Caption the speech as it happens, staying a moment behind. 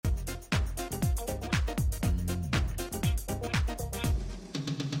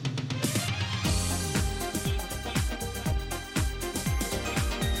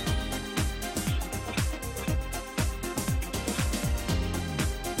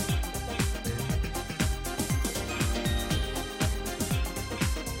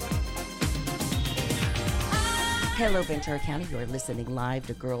Hello, Ventura County. You're listening live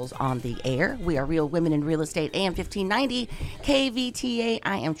to Girls on the Air. We are Real Women in Real Estate, AM 1590, KVTA.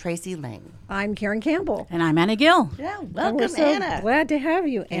 I am Tracy Lang. I'm Karen Campbell. And I'm Anna Gill. Yeah, And welcome, we're so Anna. glad to have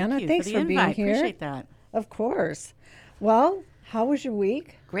you, Anna. Thank you Thanks for, the being invite. here. Appreciate that. Of course. Well, how was your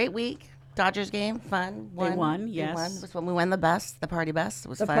week? Great week. Dodgers game, fun. They won, yes. They won. It was when we won the bus, the party bus. It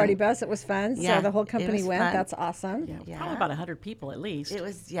was The fun. party bus, it was fun. Yeah, So the whole it company was went. fun. That's awesome. Yeah, probably about 100 people at least. It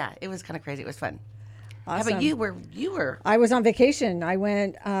was kind of crazy. It was fun. Awesome. How about you? Were I was on vacation. I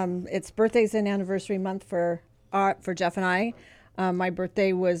went, it's birthdays and anniversary month for Jeff and I. My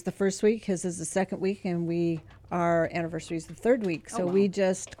birthday was the first week, his is the second week, and our anniversary is the third week. So we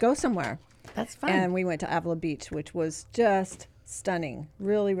just go somewhere. That's fun. And we went to Avila Beach, which was just stunning.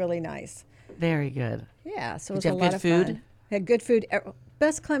 Really, really nice. Very good. Yeah, so Did it you was have a lot good of food? fun. Had good food.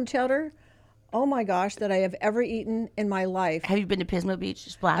 Best clam chowder, oh my gosh, that I have ever eaten in my life. Have you been to Pismo Beach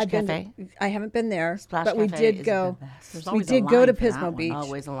Splash Cafe? I haven't been there, Splash but we Cafe did is go. the best. There's We always a did go to line for that Pismo one. Beach.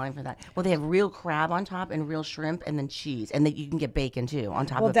 Always a line for that. Well, they have real crab on top and real shrimp and then cheese. And then you can get bacon, too, on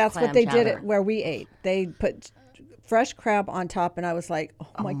top Well, of that's clam what they chowder. did where we ate. They put fresh crab on top, and I was like,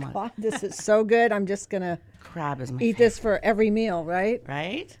 oh my God, this is so good. I'm just going to Crab is my eat this for every meal, right?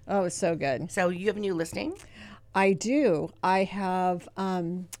 Right? Oh, it's so good. So you have a new listing? I do. I have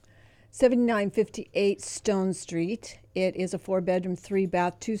 7958 Stone Street. It is a 4-bedroom,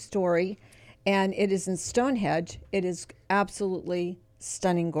 3-bath, 2-story, and it is in Stonehenge. It is absolutely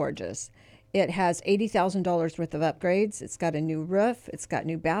stunning gorgeous. It has $80,000 worth of upgrades. It's got a new roof. It's got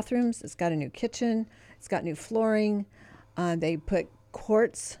new bathrooms. It's got a new kitchen. It's got new flooring. They put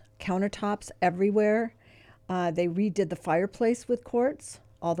quartz countertops everywhere. They redid the fireplace with quartz.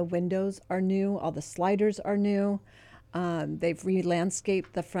 All the windows are new. All the sliders are new. They've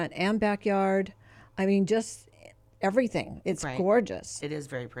re-landscaped the front and backyard. I mean, just everything. It's Right. gorgeous. It is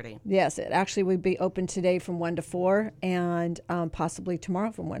very pretty. Yes, it actually would be open today from 1 to 4 and possibly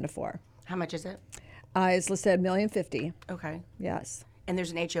tomorrow from 1 to 4. How much is it? It's listed at $1,050,000. Okay. Yes. And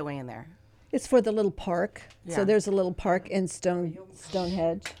there's an HOA in there. It's for the little park. Yeah. So there's a little park in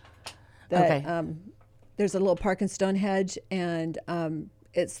Stonehenge. That, Okay. There's a little park in Stonehenge, and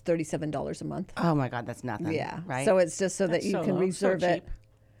it's $37 a month. Oh, my God, that's nothing. Yeah. Right? So it's just so that That's you so can low, so reserve it. cheap.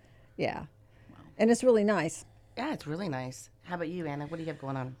 Yeah. And it's really nice. yeah, it's really nice. How about you, Anna? What do you have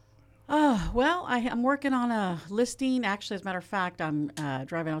going on? Well, I'm working on a listing. Actually, as a matter of fact, I'm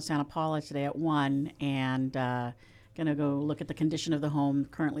driving out of Santa Paula today at 1 and going to go look at the condition of the home.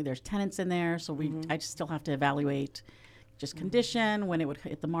 Currently, there's tenants in there, so I just still have to evaluate just condition, when it would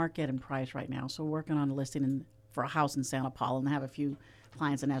hit the market, and price right now. So working on a listing for a house in Santa Paula, and I have a few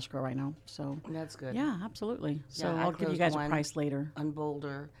clients in escrow right now. So That's good. yeah, absolutely. So Yeah, I I'll give you closed guys a one price later. on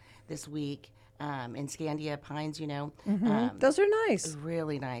Boulder this week in Scandia Pines, Those are nice.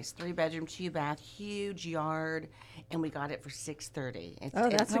 really nice. 3-bedroom, 2-bath, huge yard, and we got it for $630. Oh,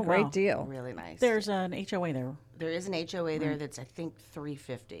 that's a Oh, great wow. deal. really nice. There's an HOA there. There is an HOA there that's I think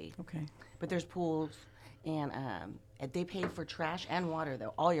 $350. Okay. But there's pools, and they pay for trash and water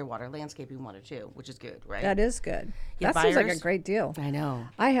though. All your water, landscaping water too, which is good, right? That is good. You That seems like a buyers? great deal. I know.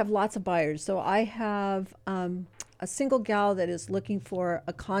 I have lots of buyers. So I have a single gal that is looking for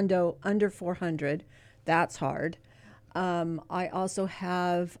a condo under 400. That's hard. I also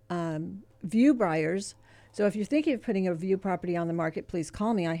have view buyers. So if you're thinking of putting a view property on the market, please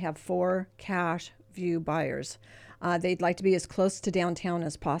call me. I have 4 cash view buyers. They'd like to be as close to downtown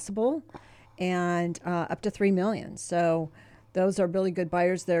as possible, and up to $3 million. So those are really good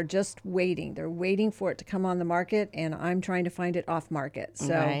buyers. They're just waiting. They're waiting for it to come on the market, and I'm trying to find it off market.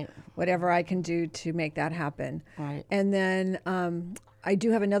 So Right. whatever I can do to make that happen. Right. And then I do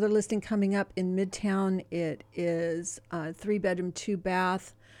have another listing coming up in Midtown. It is 3-bedroom,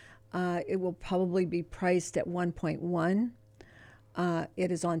 2-bath. It will probably be priced at 1.1.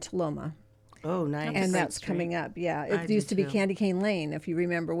 It is on Toloma. Oh, nice. And that's coming up. Yeah, I it do used to be too. Candy Cane Lane, if you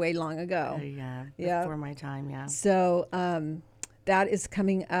remember, way long ago. Yeah. Yeah. Before my time, yeah. So that is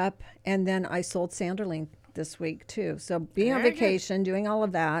coming up. And then I sold Sanderling this week too. So being on Very good. vacation, doing all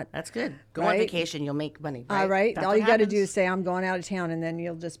of that. That's good. Go on Right. vacation, you'll make money, right? All right. That's All what you got to do happens. is say, I'm going out of town, and then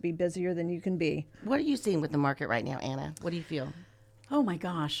you'll just be busier than you can be. What are you seeing with the market right now, Anna? What do you feel? Oh my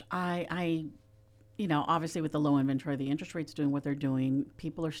gosh, I obviously with the low inventory, the interest rates doing what they're doing,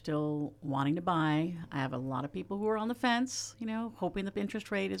 people are still wanting to buy. I have a lot of people who are on the fence, hoping the interest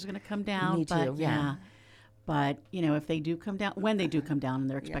rate is going to come down. Me too, but, yeah. But, if they do come down, when they do come down, and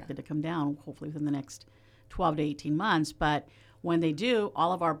they're expected to come down, hopefully within the next 12 to 18 months. But when they do,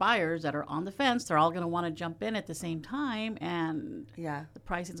 all of our buyers that are on the fence, they're all going to want to jump in at the same time, and Yeah. the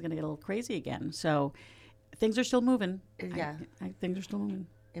pricing is going to get a little crazy again. So things are still moving. Yeah. Things are still moving.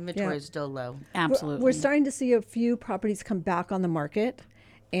 Inventory is still low. Absolutely. We're starting to see a few properties come back on the market,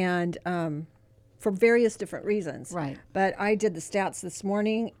 and for various different reasons. Right. But I did the stats this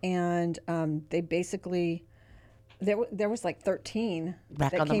morning, and they basically there was like 13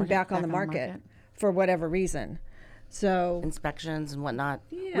 that came back on the market for whatever reason. So Inspections and whatnot.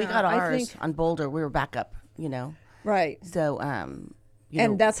 Yeah, We got I ours think- on Boulder. We were back up, right. So,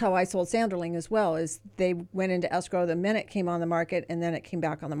 And that's how I sold Sanderling as well, is they went into escrow the minute it came on the market, and then it came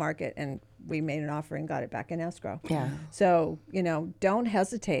back on the market, and we made an offer and got it back in escrow. Yeah. So, don't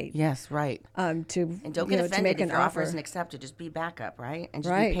hesitate Yes, right. to, And don't get to offended make if an your offer offer. isn't accepted. Just be backup, right? And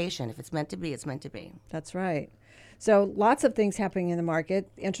just Right. be patient. If it's meant to be, it's meant to be. That's right. So lots of things happening in the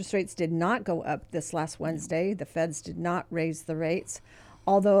market. Interest rates did not go up this last Wednesday. The Feds did not raise the rates,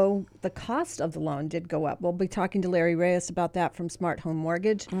 although the cost of the loan did go up. We'll be talking to Larry Reyes about that from Smart Home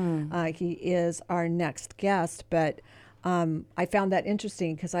Mortgage. He is our next guest, but I found that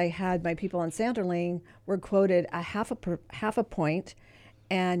interesting because I had my people on Sanderling were quoted a half a point,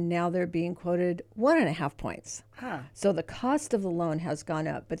 and now they're being quoted 1.5 points. So the cost of the loan has gone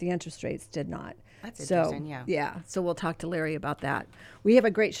up, but the interest rates did not. That's interesting, yeah. Yeah, so we'll talk to Larry about that. We have a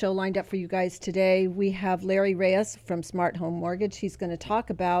great show lined up for you guys today. We have Larry Reyes from Smart Home Mortgage. He's going to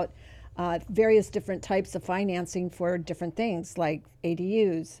talk about various different types of financing for different things like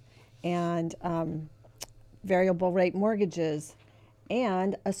ADUs and variable rate mortgages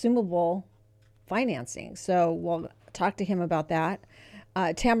and assumable financing. So we'll talk to him about that.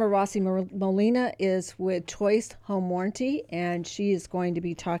 Tamera Rossie Molina is with Choice Home Warranty, and she is going to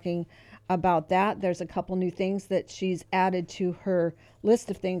be talking about that. There's a couple new things that she's added to her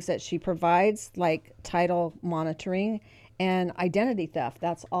list of things that she provides, like title monitoring and identity theft.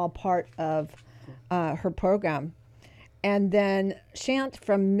 That's all part of her program. And then Shant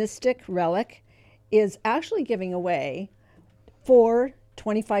from Mystic Relic is actually giving away 4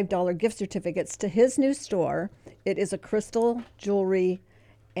 $25 gift certificates to his new store. It is a crystal jewelry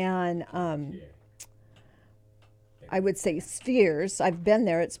and I would say spheres. I've been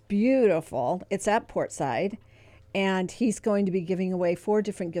there. It's beautiful. It's at Portside. And he's going to be giving away 4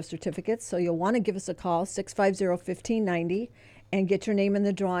 different gift certificates. So you'll want to give us a call, 650-1590, and get your name in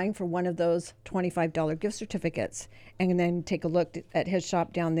the drawing for one of those $25 gift certificates. And then take a look at his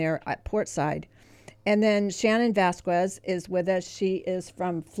shop down there at Portside. And then Shannon Vasquez is with us. She is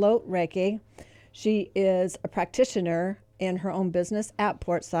from Float Reiki. She is a practitioner in her own business at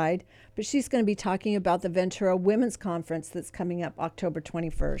Portside, but she's going to be talking about the Ventura Women's Conference that's coming up October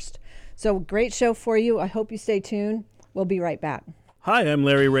 21st. So great show for you. I hope you stay tuned. We'll be right back. Hi, I'm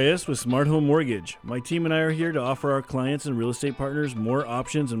Larry Reyes with Smart Home Mortgage. My team and I are here to offer our clients and real estate partners more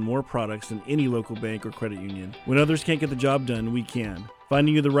options and more products than any local bank or credit union. When others can't get the job done, we can.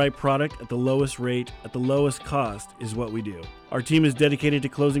 Finding you the right product at the lowest rate, at the lowest cost is what we do. Our team is dedicated to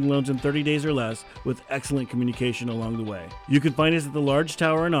closing loans in 30 days or less with excellent communication along the way. You can find us at the Large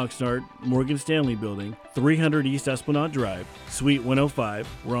Tower in Oxnard, Morgan Stanley Building, 300 East Esplanade Drive, Suite 105.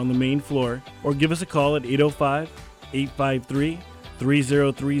 We're on the main floor. Or give us a call at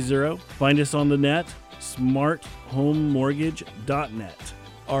 805-853-3030. Find us on the net, smarthomemortgage.net.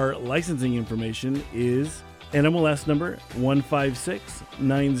 Our licensing information is NMLS number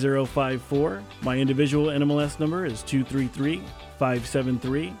 1569054. My individual NMLS number is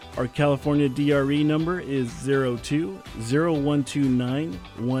 233573. Our California DRE number is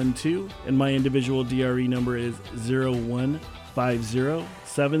 02012912, and my individual DRE number is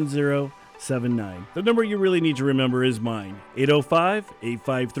 01507079. The number you really need to remember is mine,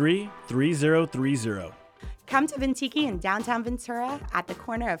 805-853-3030. Come to Ventiki in downtown Ventura at the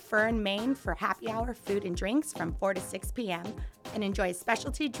corner of Fur and Main for happy hour food and drinks from 4 to 6 p.m. and enjoy a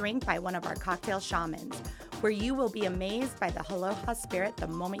specialty drink by one of our cocktail shamans, where you will be amazed by the aloha spirit the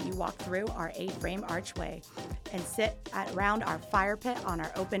moment you walk through our 8-frame archway and sit around our fire pit on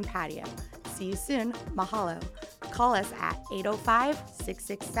our open patio. See you soon. Mahalo. Call us at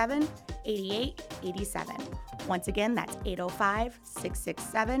 805-667-8887. Once again, that's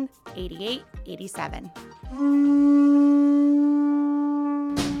 805-667-8887.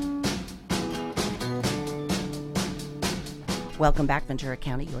 Welcome back, Ventura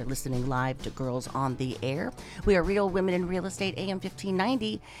County. You are listening live to Girls on the Air. We are Real Women in Real Estate, AM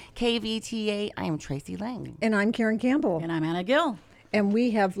 1590, KVTA. I am Tracy Lang. And I'm Karen Campbell. And I'm Anna Gill. And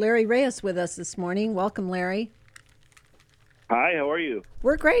we have Larry Reyes with us this morning. Welcome, Larry. Hi, how are you?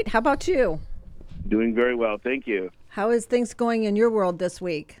 We're great. How about you? Doing very well, thank you. How is things going in your world this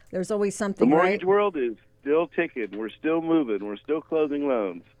week? There's always something, The mortgage right? world is still ticking. We're still moving. We're still closing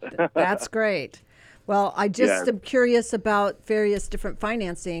loans. That's great. Well, I just Yeah. am curious about various different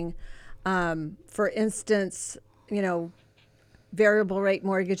financing. For instance, variable rate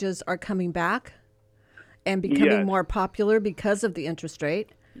mortgages are coming back and becoming Yes. more popular because of the interest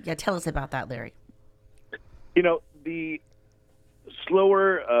rate. Yeah, tell us about that, Larry. The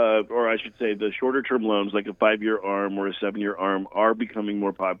slower, or I should say the shorter term loans, like a 5-year ARM or a 7-year ARM, are becoming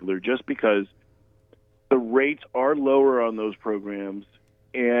more popular just because the rates are lower on those programs,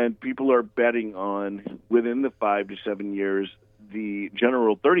 and people are betting on within the 5 to 7 years, the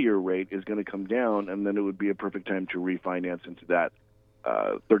general 30-year rate is going to come down, and then it would be a perfect time to refinance into that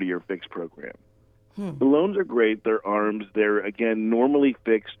 30-year fixed program. The loans are great. They're ARMs. They're, again, normally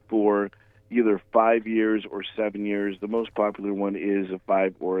fixed for either 5 years or 7 years. The most popular one is a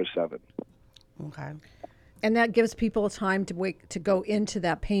 5 or a 7. Okay. And that gives people time to go into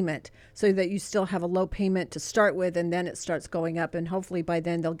that payment so that you still have a low payment to start with, and then it starts going up, and hopefully by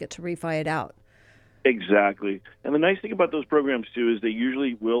then they'll get to refi it out. Exactly. And the nice thing about those programs, too, is they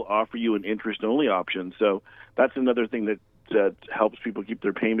usually will offer you an interest-only option. So that's another thing that helps people keep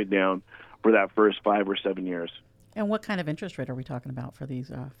their payment down for that first 5 or 7 years. And what kind of interest rate are we talking about for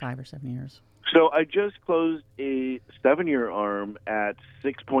these 5 or 7 years? So I just closed a 7-year ARM at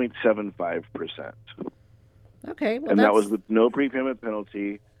 6.75%. Okay. Well, And that was with no prepayment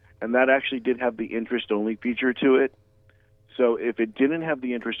penalty. And that actually did have the interest-only feature to it. So if it didn't have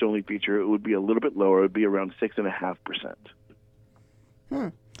the interest-only feature, it would be a little bit lower. It would be around 6.5%.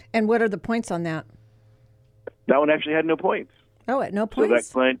 And what are the points on that? That one actually had no points. Oh, at no So points?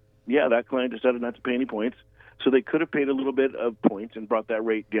 that client decided not to pay any points. So they could have paid a little bit of points and brought that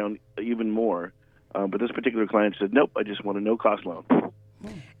rate down even more. But this particular client said, nope, I just want a no-cost loan.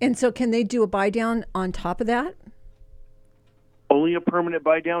 And so can they do a buy down on top of that? Only a permanent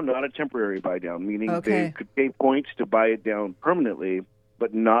buy down, not a temporary buy down, meaning Okay. they could pay points to buy it down permanently,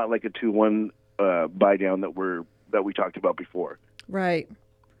 but not like a 2-1 buy down that we talked about before. Right.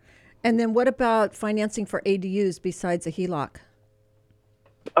 And then what about financing for ADUs besides a HELOC?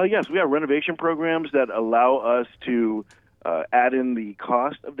 Yes, we have renovation programs that allow us to add in the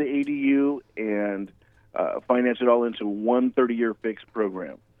cost of the ADU and finance it all into one 30-year fixed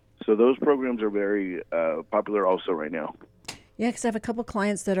program. So those programs are very popular also right now. Yeah, because I have a couple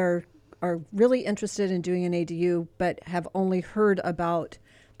clients that are really interested in doing an ADU, but have only heard about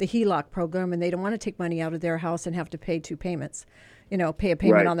the HELOC program, and they don't want to take money out of their house and have to pay 2 payments. Pay a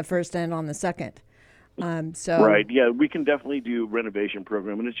payment Right. on the first and on the second. Right, yeah, we can definitely do renovation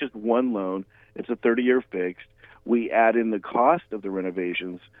program, and it's just one loan. It's a 30-year fixed. We add in the cost of the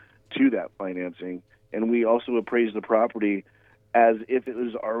renovations to that financing, and we also appraise the property as if it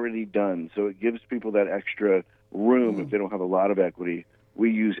was already done. So it gives people that extra room if they don't have a lot of equity.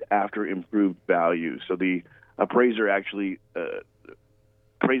 We use after improved value. So the appraiser actually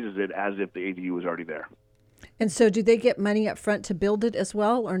appraises it as if the ADU was already there. And so do they get money up front to build it as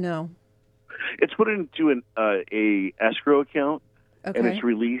well, or no? It's put into a escrow account, and Okay. it's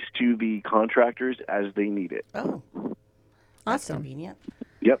released to the contractors as they need it. Oh, that's Awesome. convenient.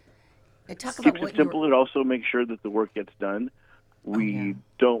 Yep. And talk about Keeps what it simple. It also makes sure that the work gets done. We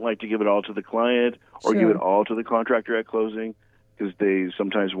don't like to give it all to the client or give Sure. it all to the contractor at closing because they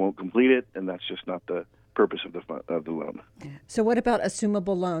sometimes won't complete it, and that's just not the purpose of the loan. So what about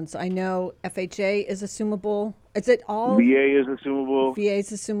assumable loans? I know FHA is assumable. Is it all? VA is assumable. VA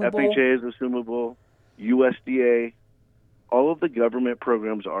is assumable. FHA is assumable. USDA. All of the government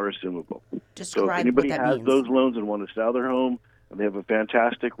programs are assumable. So if describe anybody what that has means. those loans and want to sell their home and they have a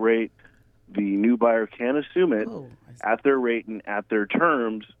fantastic rate, the new buyer can assume it Oh, at their rate and at their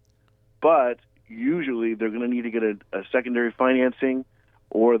terms, but usually they're going to need to get a secondary financing,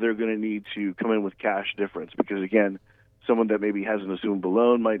 or they're going to need to come in with cash difference because, again, someone that maybe has an assumable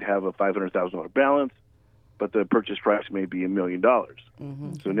loan might have a $500,000 balance, but the purchase price may be $1 million.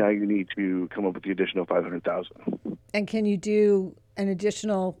 So now you need to come up with the additional $500,000. And can you do an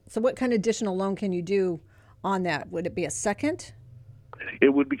additional? So what kind of additional loan can you do on that? Would it be a second? It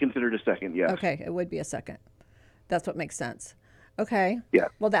would be considered a second, yes. Okay, it would be a second. That's what makes sense. Okay. Yeah.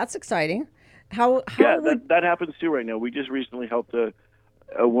 Well, that's exciting. How Yeah, would, that happens too right now. We just recently helped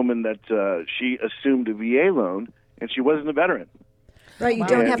a woman that she assumed a VA loan, and she wasn't a veteran. right? You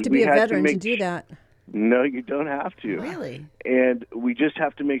don't And have to we be a had to veteran to make do that. No, you don't have to. Really? And we just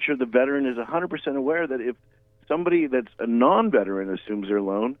have to make sure the veteran is 100% aware that if somebody that's a non-veteran assumes their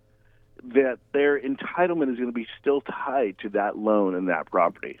loan, that their entitlement is going to be still tied to that loan and that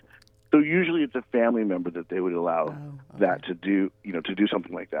property. So usually it's a family member that they would allow that to do, to do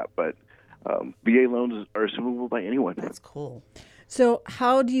something like that. But VA loans are assumable by anyone. That's cool. So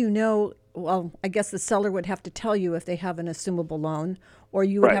how do you know? Well, I guess the seller would have to tell you if they have an assumable loan, or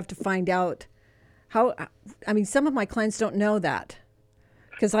you would Right. have to find out how. I mean, some of my clients don't know that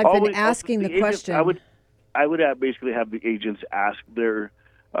because I've Always- been asking the agent- question. I would basically have the agents ask their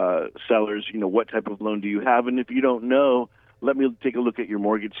sellers, what type of loan do you have? And if you don't know, let me take a look at your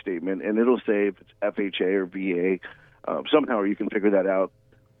mortgage statement, and it'll say if it's FHA or VA. Somehow you can figure that out,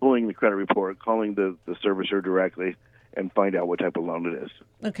 pulling the credit report, calling the servicer directly, and find out what type of loan it is.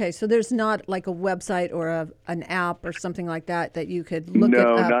 Okay, so there's not like a website or an app or something like that you could look it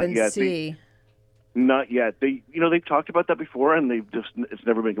No, up not and yet. see. Not yet. They've talked about that before, and it's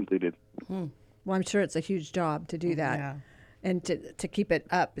never been completed. Well, I'm sure it's a huge job to do that. Yeah. And to keep it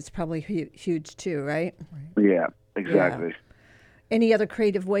up, it's probably huge too, right? Yeah, exactly. Any other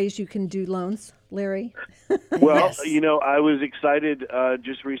creative ways you can do loans, Larry? Well, Yes. I was excited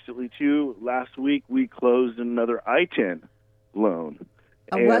just recently, too. Last week, we closed another I-10 loan.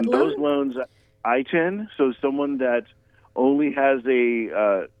 A what loan? Those loans, I-10, so someone that only has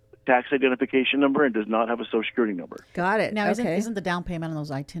a tax identification number and does not have a Social Security number. Got it. Now, okay. isn't the down payment on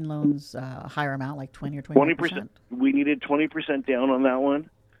those I-10 loans a higher amount, like 20 or 25%? We needed 20% down on that one.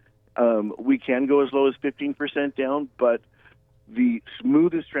 We can go as low as 15% down, but the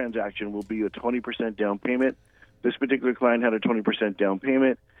smoothest transaction will be a 20% down payment. This particular client had a 20% down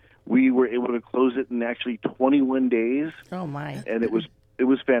payment. We were able to close it in actually 21 days. Oh, my. And it was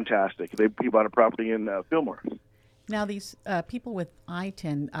fantastic. He bought a property in Fillmore. Now, these people with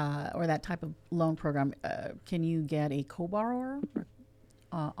I-10 or that type of loan program, can you get a co-borrower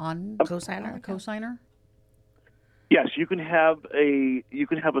on Co-signer? a co-signer? Yes, you can have a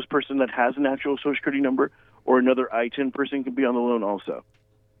person that has an actual Social Security number, or another I-10 person can be on the loan also.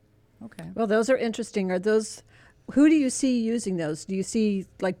 Okay. Well, those are interesting. Are those? Who do you see using those? Do you see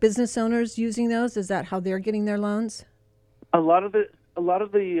like business owners using those? Is that how they're getting their loans? A lot of the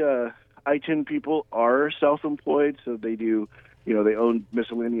I-10 people are self-employed, so they do, they own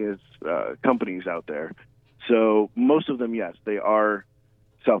miscellaneous companies out there. So most of them, yes, they are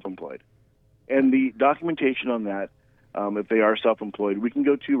self-employed. And the documentation on that, if they are self-employed, we can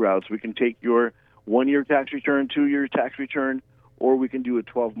go two routes. We can take your 1-year tax return, 2-year tax return, or we can do a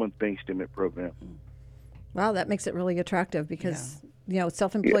 12-month bank statement program. Wow, that makes it really attractive because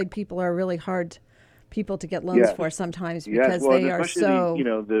self-employed people are really hard people to get loans for sometimes because they are so.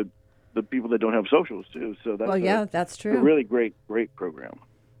 The people that don't have socials too. So that's that's true. A really great program.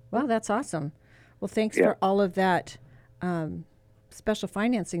 Well, that's awesome. Well, thanks for all of that special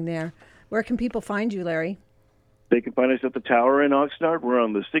financing there. Where can people find you, Larry? They can find us at the Tower in Oxnard. We're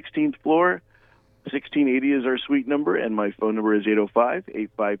on the 16th floor. 1680 is our suite number, and my phone number is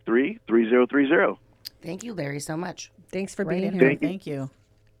 805-853-3030. Thank you, Larry, so much. Thanks for Right being in here. here. Thank you.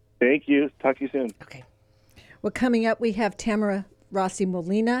 Thank you. Talk to you soon. Okay. Well, coming up, we have Tamera Rossie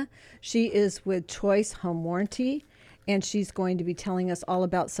Molina. She is with Choice Home Warranty, and she's going to be telling us all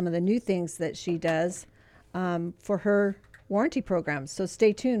about some of the new things that she does for her warranty program. So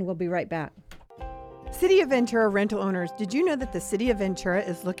stay tuned. We'll be right back. City of Ventura rental owners, did you know that the City of Ventura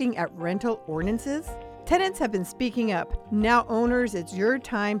is looking at rental ordinances? Tenants have been speaking up. Now owners, it's your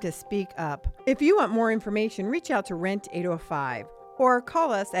time to speak up. If you want more information, reach out to Rent 805 or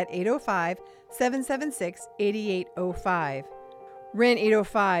call us at 805-776-8805. Rent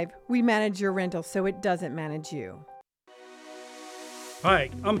 805, we manage your rental so it doesn't manage you. Hi,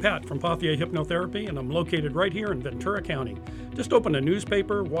 I'm Pat from Pothier Hypnotherapy, and I'm located right here in Ventura County. Just open a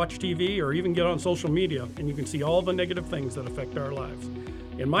newspaper, watch TV, or even get on social media, and you can see all the negative things that affect our lives.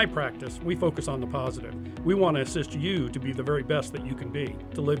 In my practice, we focus on the positive. We want to assist you to be the very best that you can be,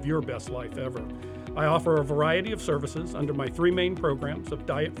 to live your best life ever. I offer a variety of services under my 3 main programs of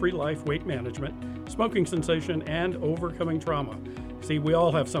diet-free life, weight management, smoking cessation, and overcoming trauma. See, we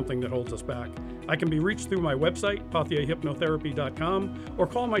all have something that holds us back. I can be reached through my website, pothierhypnotherapy.com, or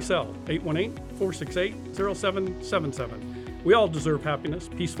call my cell, 818-468-0777. We all deserve happiness,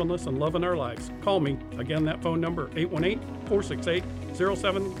 peacefulness, and love in our lives. Call me. Again, that phone number,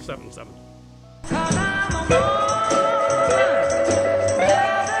 818-468-0777.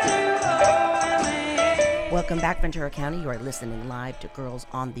 Welcome back, Ventura County. You are listening live to Girls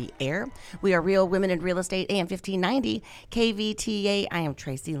on the Air. We are Real Women in Real Estate, AM 1590, KVTA. I am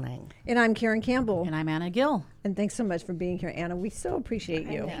Tracy Lang. And I'm Karen Campbell. And I'm Anna Gill. And thanks so much for being here, Anna. We so appreciate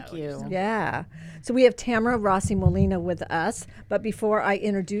you. Thank you. Yeah. So we have Tamera Rossie Molina with us. But before I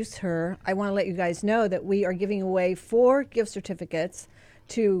introduce her, I want to let you guys know that we are giving away 4 gift certificates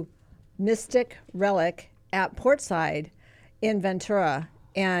to Mystic Relic at Portside in Ventura.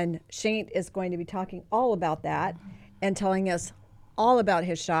 And Shant is going to be talking all about that and telling us all about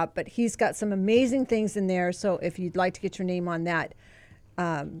his shop. But he's got some amazing things in there. So if you'd like to get your name on that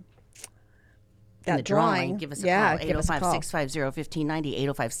in the drawing, drawing, give us a yeah, call. give us a call. 805-650-1590,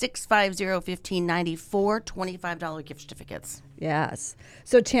 805-650-1590 for $25 gift certificates. Yes.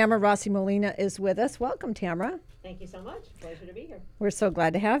 So Tamera Rossie Molina is with us. Welcome, Tamera. Thank you so much. Pleasure to be here. We're so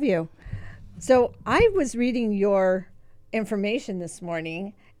glad to have you. So I was reading your information this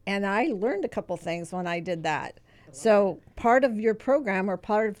morning, and I learned a couple things when I did that. So part of your program or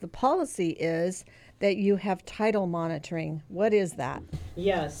part of the policy is that you have title monitoring. What is that?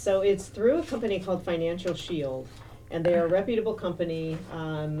 Yes, so it's through a company called Financial Shield, and they're a reputable company.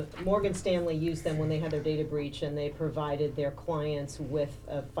 Morgan Stanley used them when they had their data breach, and they provided their clients with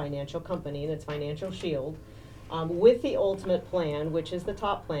a financial company, and it's Financial Shield. With the ultimate plan, which is the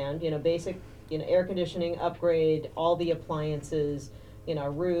top plan, basic, air conditioning, upgrade, all the appliances,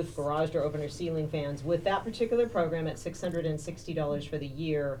 roof, garage door opener, ceiling fans. With that particular program at $660 for the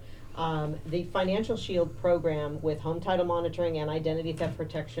year, the Financial Shield program with home title monitoring and identity theft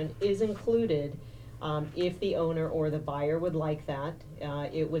protection is included. If the owner or the buyer would like that,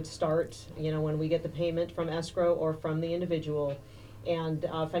 it would start, when we get the payment from escrow or from the individual. And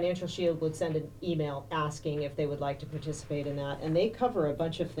Financial Shield would send an email asking if they would like to participate in that. And they cover a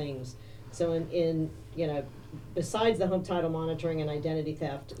bunch of things. So in besides the home title monitoring and identity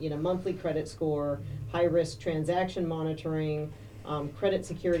theft, monthly credit score, high risk transaction monitoring, credit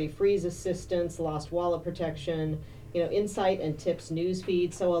security freeze assistance, lost wallet protection, insight and tips news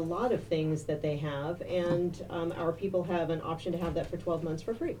feed. So a lot of things that they have. And our people have an option to have that for 12 months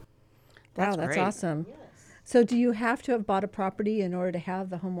for free. Wow, that's awesome. Yes. So do you have to have bought a property in order to have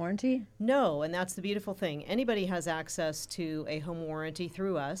the home warranty? No, and that's the beautiful thing. Anybody has access to a home warranty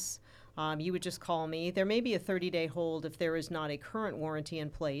through us. You would just call me. There may be a 30-day hold if there is not a current warranty in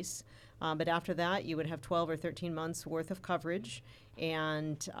place. But after that, you would have 12 or 13 months worth of coverage.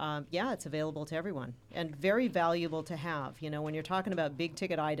 And it's available to everyone and very valuable to have. When you're talking about big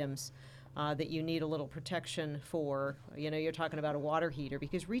ticket items that you need a little protection for, you're talking about a water heater,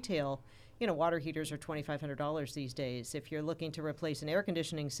 because retail, water heaters are $2,500 these days. If you're looking to replace an air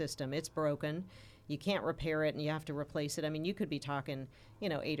conditioning system, it's broken. You can't repair it and you have to replace it. I mean, you could be talking,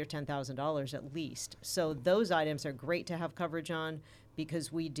 $8,000 or $10,000 at least. So those items are great to have coverage on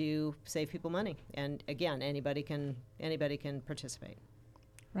because we do save people money. And again, anybody can participate.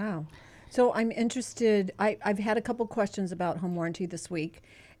 Wow. So I'm interested. I've had a couple questions about home warranty this week.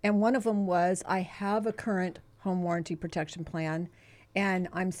 And one of them was, I have a current home warranty protection plan and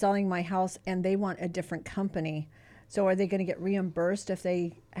I'm selling my house and they want a different company. So are they going to get reimbursed if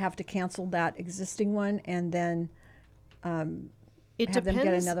they have to cancel that existing one and then them get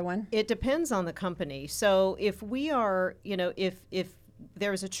another one? It depends on the company. So if we are, if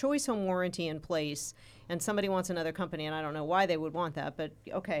there's a choice home warranty in place and somebody wants another company, and I don't know why they would want that, but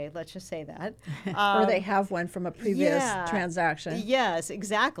okay, let's just say that. Or they have one from a previous transaction. Yes,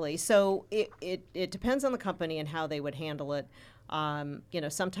 exactly. So it depends on the company and how they would handle it.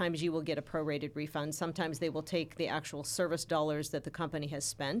 Sometimes you will get a prorated refund. Sometimes they will take the actual service dollars that the company has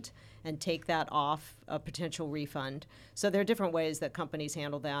spent and take that off a potential refund. So there are different ways that companies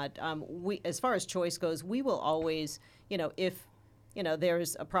handle that. As far as choice goes, we will always, if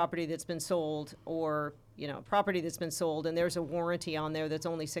there's a property that's been sold or, a property that's been sold and there's a warranty on there that's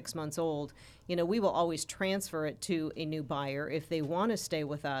only 6 months old, we will always transfer it to a new buyer if they want to stay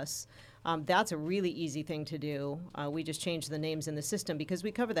with us. That's a really easy thing to do. We just change the names in the system because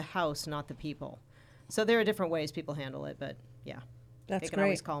we cover the house, not the people. So there are different ways people handle it, but yeah. That's they can great.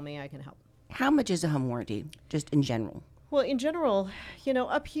 always call me. I can help. How much is a home warranty, just in general? Well, in general,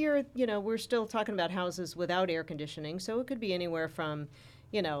 up here, we're still talking about houses without air conditioning. So it could be anywhere from,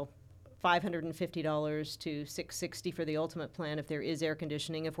 $550 to $660 for the ultimate plan if there is air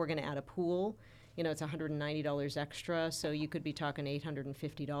conditioning. If we're going to add a pool, it's $190 extra, so you could be talking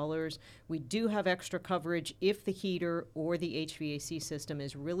 $850. We do have extra coverage if the heater or the HVAC system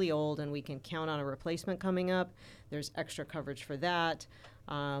is really old and we can count on a replacement coming up. There's extra coverage for that.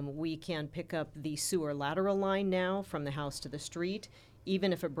 We can pick up the sewer lateral line now from the house to the street,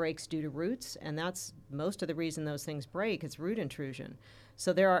 even if it breaks due to roots, and that's most of the reason those things break. It's root intrusion.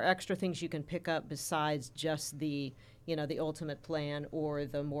 So there are extra things you can pick up besides just the the ultimate plan or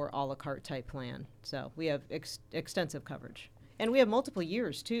the more a la carte type plan. So we have extensive coverage. And we have multiple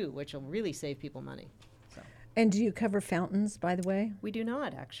years, too, which will really save people money. So. And do you cover fountains, by the way? We do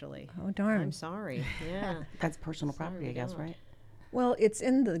not, actually. Oh, darn. I'm sorry. Yeah. That's personal property, I guess, right? Well, it's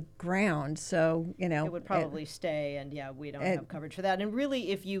in the ground, so, It would probably stay, and, we don't have coverage for that. And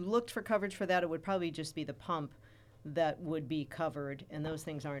really, if you looked for coverage for that, it would probably just be the pump that would be covered, and those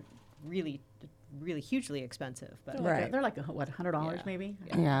things aren't really hugely expensive, but they're like $100 maybe.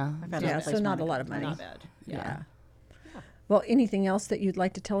 Yeah. So not a lot of money. Not bad. Yeah. Well, anything else that you'd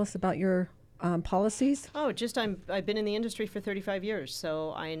like to tell us about your policies? Oh, I've been in the industry for 35 years,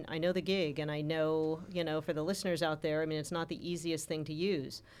 so I know the gig, and I know, for the listeners out there, I mean, it's not the easiest thing to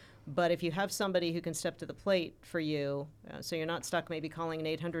use. But if you have somebody who can step to the plate for you, so you're not stuck maybe calling an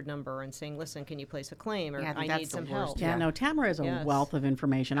 800 number and saying, listen, can you place a claim, or I need some help. Yeah, no, Tamera is a wealth of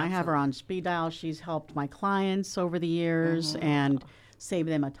information. Absolutely. I have her on speed dial. She's helped my clients over the years and saved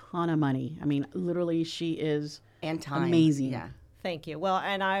them a ton of money. I mean, literally, she is amazing. Yeah. Thank you. Well,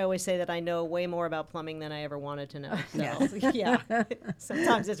 and I always say that I know way more about plumbing than I ever wanted to know. So, yeah.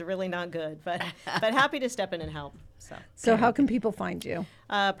 Sometimes it's really not good, but happy to step in and help. So how can people find you?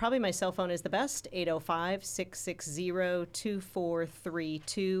 Probably my cell phone is the best,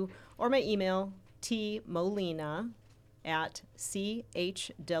 805-660-2432, or my email,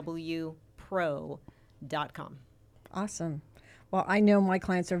 tmolina@chwpro.com. Awesome. Well, I know my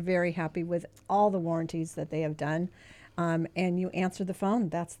clients are very happy with all the warranties that they have done. And you answer the phone.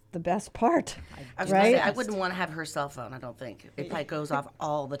 That's the best part, I was right? gonna say, I wouldn't want to have her cell phone, I don't think. It probably goes off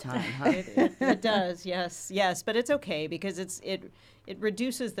all the time, huh? It does, yes. But it's okay because it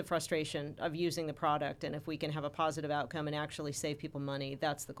reduces the frustration of using the product. And if we can have a positive outcome and actually save people money,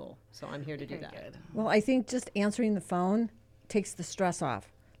 that's the goal. So I'm here to do that. Good. Well, I think just answering the phone takes the stress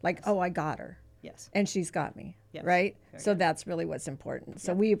off. Like, oh, I got her. Yes. And she's got me, yes. right? Very so good. That's really what's important.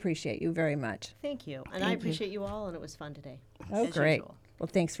 So we appreciate you very much. Thank you. And I appreciate you all, and it was fun today. Oh, as great. usual. Well,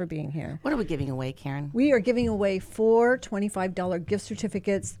 thanks for being here. What are we giving away, Karen? We are giving away 4 $25 gift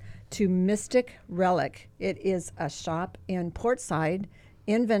certificates to Mystic Relic. It is a shop in Portside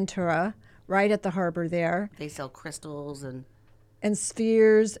in Ventura, right at the harbor there. They sell crystals and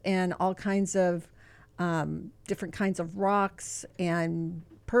spheres and all kinds of different kinds of rocks and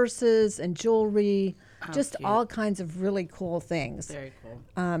purses and jewelry, just cute. all kinds of really cool things. Very cool.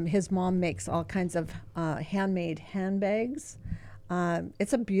 His mom makes all kinds of handmade handbags.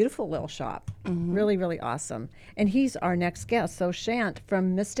 It's a beautiful little shop. Really, really awesome. And he's our next guest. So Shant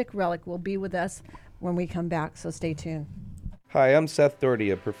from Mystic Relic will be with us when we come back, so stay tuned. Hi, I'm Seth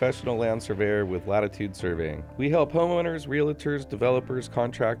Doherty, a professional land surveyor with Latitude Surveying. We help homeowners, realtors, developers,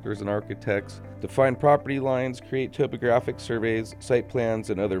 contractors, and architects define property lines, create topographic surveys, site plans,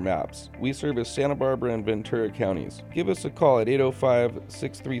 and other maps. We service Santa Barbara and Ventura counties. Give us a call at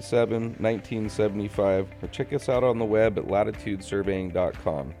 805-637-1975 or check us out on the web at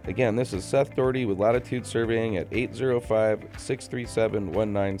latitudesurveying.com. Again, this is Seth Doherty with Latitude Surveying at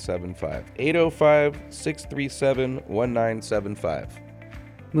 805-637-1975. 805-637-1975.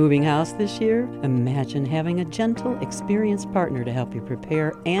 Moving house this year? Imagine having a gentle, experienced partner to help you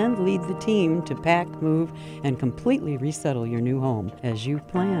prepare and lead the team to pack, move, and completely resettle your new home as you've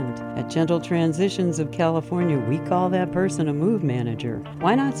planned. At Gentle Transitions of California, we call that person a move manager.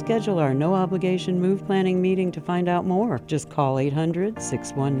 Why not schedule our no-obligation move planning meeting to find out more? Just call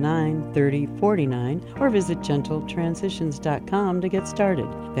 800-619-3049 or visit gentletransitions.com to get started.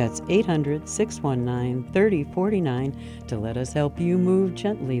 That's 800-619-3049 to let us help you move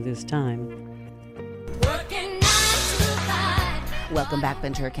gently this time. Welcome back,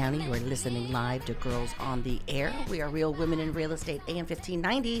 Ventura County. You are listening live to Girls on the Air. We are Real Women in Real Estate, AM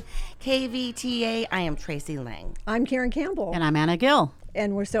 1590, KVTA. I am Tracy Lang. I'm Karen Campbell. And I'm Anna Gill.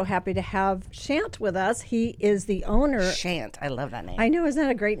 And we're so happy to have Shant with us. He is the owner. Shant. I love that name. I know, isn't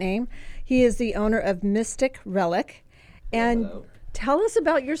that a great name? He is the owner of Mystic Relic. And tell us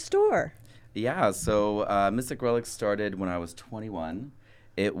about your store. Yeah, so Mystic Relics started when I was 21.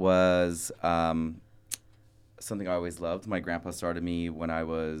 It was something I always loved. My grandpa started me when I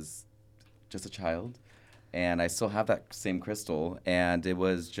was just a child, and I still have that same crystal. And it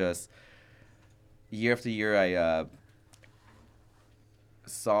was just year after year, I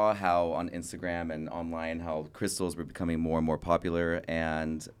saw how on Instagram and online how crystals were becoming more and more popular,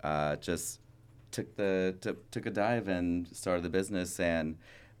 and just took a dive and started the business. And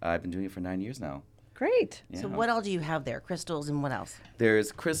I've been doing it for 9 years now. Great. Yeah. So what all do you have there? Crystals and what else?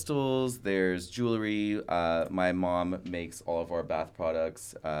 There's crystals, there's jewelry. My mom makes all of our bath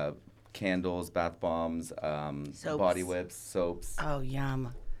products, candles, bath bombs, body whips, soaps. Oh,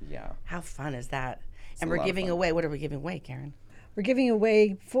 yum. Yeah. How fun is that? It's And a we're lot of giving fun. away, what are we giving away, Karen? We're giving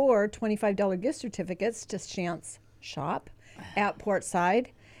away 4 $25 gift certificates to Shant's shop at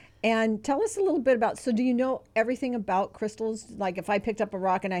Portside. And tell us a little bit about, so do you know everything about crystals? Like if I picked up a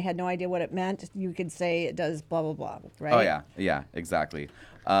rock and I had no idea what it meant, you could say it does blah, blah, blah, right? Oh, yeah, exactly.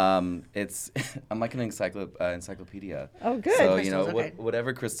 It's I'm like an encyclopedia. Oh, good. So, Crystals, okay.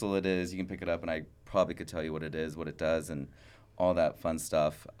 whatever crystal it is, you can pick it up, and I probably could tell you what it is, what it does, and all that fun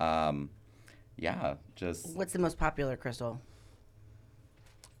stuff. Just What's the most popular crystal?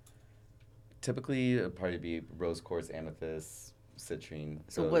 typically it'd probably be rose quartz, amethyst, citrine.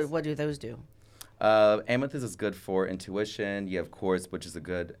 So those. what do those do? Amethyst is good for intuition. You have quartz, which is a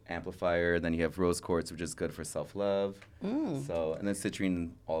good amplifier. Then you have rose quartz, which is good for self-love. So, and then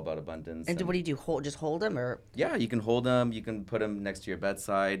citrine, all about abundance. And what do you do? Just hold them, or? Yeah, you can hold them. You can put them next to your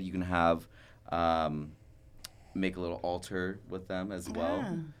bedside. You can have, make a little altar with them as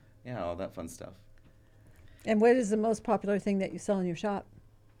well. Yeah, all that fun stuff. And what is the most popular thing that you sell in your shop?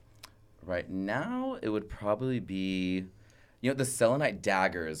 Right now, it would probably be, the selenite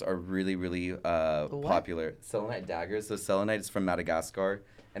daggers are really, really popular. Selenite daggers. So selenite is from Madagascar,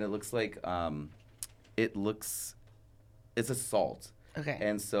 and it looks like, it's a salt. Okay.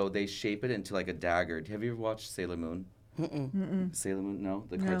 And so they shape it into like a dagger. Have you ever watched Sailor Moon? Sailor Moon, no?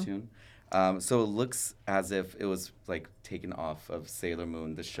 The cartoon? So it looks as if it was like taken off of Sailor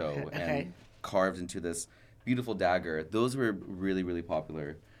Moon, the show, and carved into this beautiful dagger. Those were really, really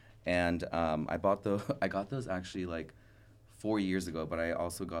popular. And I got those actually like 4 years ago, but I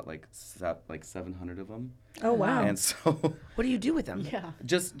also got like 700 of them. Oh, wow. And so what do you do with them? Yeah.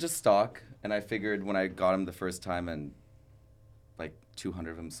 Just stock. And I figured when I got them the first time and like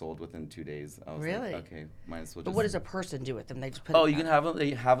 200 of them sold within 2 days. I was really? like, okay, might as well. But what does a person do with them? They just put. You can have them.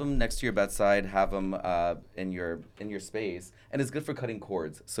 You have them next to your bedside. Have them in your space, and it's good for cutting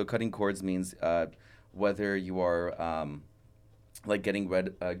cords. So cutting cords means whether you are like getting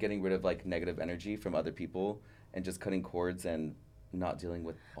rid of like negative energy from other people, and just cutting cords and not dealing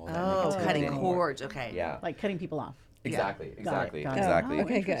with all that. negativity Cutting anymore. cords. Okay. Yeah. Like cutting people off. Exactly. Exactly. Got it. Exactly. Oh,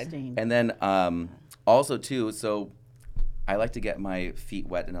 Okay, good. interesting. And then also too, so I like to get my feet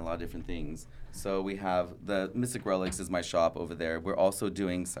wet in a lot of different things. So we have the Mystic Relics is my shop over there. We're also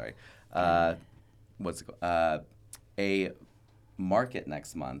doing what's it called? A market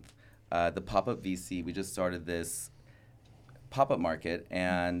next month. The pop-up VC. We just started this pop-up market,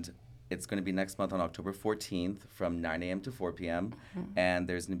 and it's going to be next month on October 14th from 9 a.m. to 4 p.m. And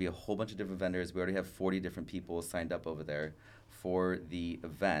there's going to be a whole bunch of different vendors. We already have 40 different people signed up over there for the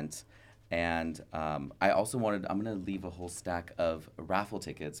event. And I'm going to leave a whole stack of raffle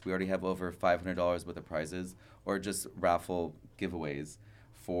tickets. We already have over $500 worth of prizes or just raffle giveaways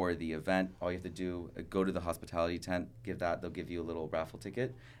for the event. All you have to do, go to the hospitality tent, they'll give you a little raffle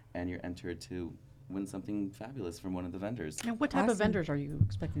ticket, and you're entered to win something fabulous from one of the vendors. And what type of vendors are you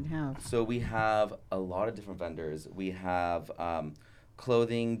expecting to have? So we have a lot of different vendors. We have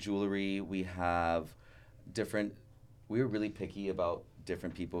clothing, jewelry. We have we were really picky about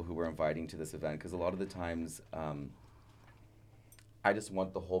different people who we're inviting to this event because a lot of the times I just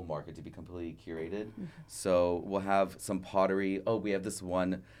want the whole market to be completely curated. So we'll have some pottery. We have this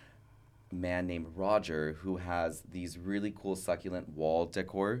one man named Roger who has these really cool succulent wall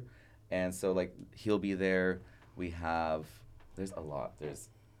decor. And so, like, he'll be there. There's a lot. There's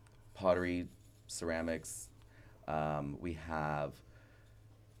pottery, ceramics. We have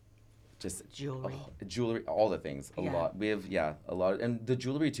just jewelry, all the things, a lot. We have, a lot. And the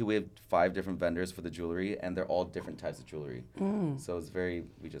jewelry, too, we have 5 different vendors for the jewelry, and they're all different types of jewelry. So it's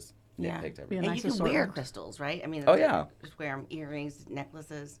we just nitpicked everything. And you can wear crystals, right? I mean, just wear them, earrings,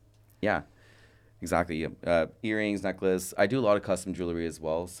 necklaces. Yeah. Exactly. Earrings, necklace. I do a lot of custom jewelry as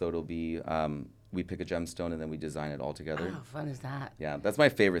well. So it'll be, we pick a gemstone and then we design it all together. Oh, how fun is that? Yeah, that's my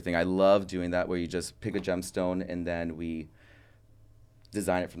favorite thing. I love doing that where you just pick a gemstone and then we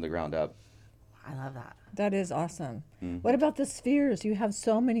design it from the ground up. I love that. That is awesome. What about the spheres? You have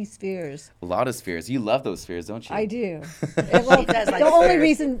so many spheres. A lot of spheres. You love those spheres, don't you? I do. Well,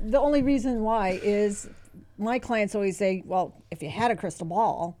 the only reason why is my clients always say, well, if you had a crystal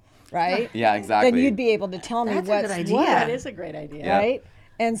ball, right? Yeah, exactly. Then you'd be able to tell me That's a what's good idea. what. That is a great idea. Yeah. Right?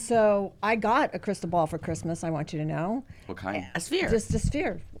 And so I got a crystal ball for Christmas, I want you to know. What kind? A sphere. Just a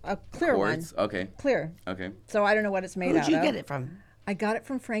sphere. A clear Quartz? one. Okay. Clear. Okay. So I don't know what it's made out of. Who'd you get it from? I got it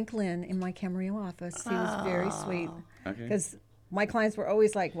from Frank Lynn in my Camarillo office. He was very sweet. Okay. Because my clients were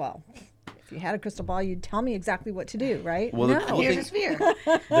always like, well, if you had a crystal ball, you'd tell me exactly what to do, right? Well, Here's a sphere.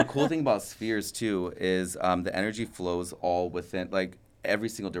 The cool thing about spheres, too, is the energy flows all within, like, every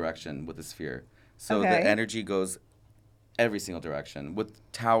single direction with the sphere. So the energy goes every single direction.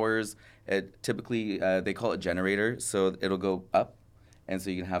 With towers, typically they call it generator, so it'll go up, and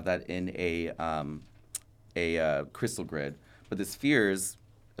so you can have that in a crystal grid. But the spheres,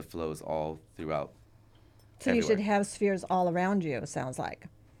 it flows all throughout. So everywhere. you should have spheres all around you, it sounds like.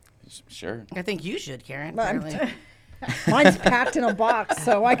 Sure. I think you should, Karen. Well, Apparently. Mine's packed in a box,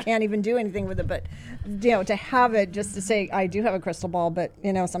 so I can't even do anything with it. But, to have it just to say, I do have a crystal ball, but,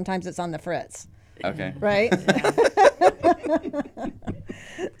 sometimes it's on the fritz. Okay. Right?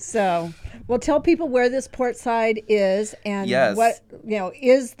 So, well, tell people where this Portside is and Yes. what,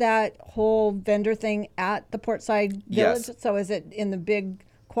 is that whole vendor thing at the Portside Village? Yes. So is it in the big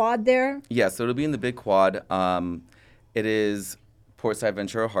quad there? Yeah, so it'll be in the big quad. It is Portside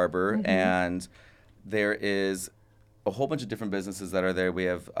Ventura Harbor, and there is a whole bunch of different businesses that are there. We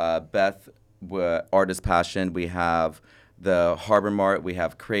have Beth, Artist Passion. We have the Harbor Mart. We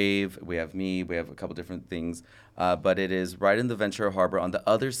have Crave. We have me. We have a couple different things. But it is right in the Ventura Harbor on the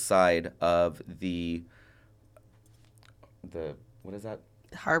other side of the what is that?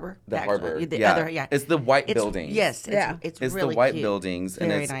 Harbor. The harbor. The yeah. other, yeah. It's the white buildings. Yes. It's really the white cute. buildings.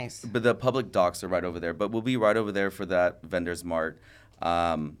 Very and it's, nice. But the public docks are right over there. But we'll be right over there for that vendor's mart.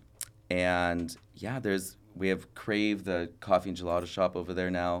 And yeah, we have Crave, the coffee and gelato shop over there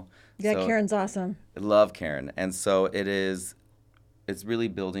now. Yeah, So Karen's awesome. I love Karen. And so it's really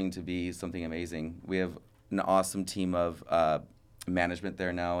building to be something amazing. We have an awesome team of management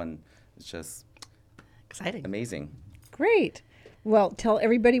there now, and it's just Exciting. amazing. Great. Well, tell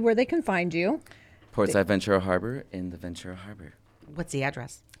everybody where they can find you. Portside Ventura Harbor in the Ventura Harbor. What's the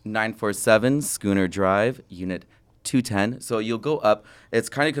address? 947 Schooner Drive, Unit 210. So you'll go up. It's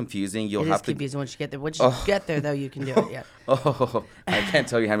kind of confusing. You'll It have is to. confusing once you get there. Once you get there, though, you can do it. Yeah. Oh, I can't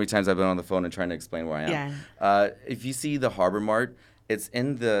tell you how many times I've been on the phone and trying to explain where I am. Yeah. If you see the Harbor Mart, it's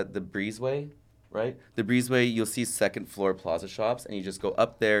in the breezeway, right? The breezeway, you'll see second floor plaza shops, and you just go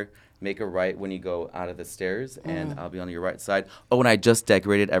up there, make a right when you go out of the stairs, and I'll be on your right side. Oh, and I just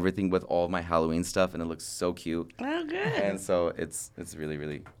decorated everything with all of my Halloween stuff, and it looks so cute. Oh, good. And so it's really,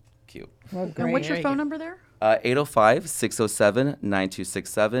 really cute. Well, And great. what's your Very phone good. number there?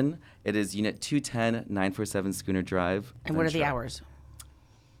 805-607-9267. It is Unit 210, 947 Schooner Drive. And what are the Ventura. hours?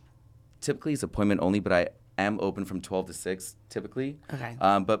 Typically, it's appointment only, but I am open from 12 to 6 typically. Okay.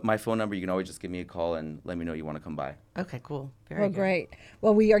 But my phone number, you can always just give me a call and let me know you want to come by. Okay, cool. Very Well, good. great.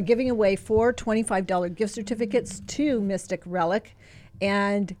 Well, we are giving away 4 $25 gift certificates to Mystic Relic.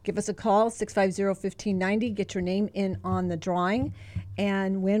 And give us a call, 650-1590. Get your name in on the drawing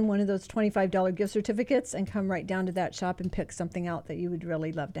and win one of those $25 gift certificates and come right down to that shop and pick something out that you would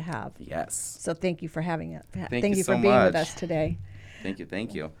really love to have. Yes. So thank you for having it. Thank you for so being with much. us today. Thank you.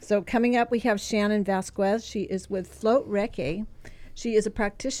 Thank you. So coming up, we have Shannon Vasquez. She is with Float Reiki. She is a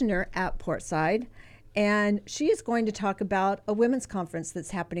practitioner at Portside, and she is going to talk about a women's conference that's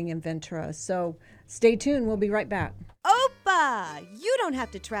happening in Ventura. So stay tuned. We'll be right back. Opa! You don't have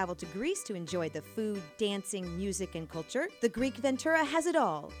to travel to Greece to enjoy the food, dancing, music, and culture. The Greek Ventura has it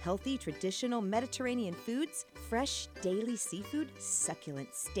all. Healthy, traditional Mediterranean foods, fresh, daily seafood,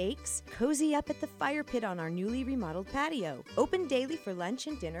 succulent steaks. Cozy up at the fire pit on our newly remodeled patio. Open daily for lunch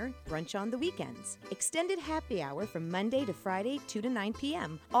and dinner, brunch on the weekends. Extended happy hour from Monday to Friday, 2 to 9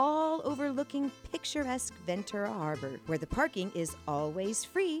 p.m., all overlooking picturesque Ventura Harbor, where the parking is always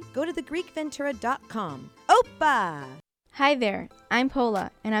free. Go to thegreekventura.com. Opa! Hi there, I'm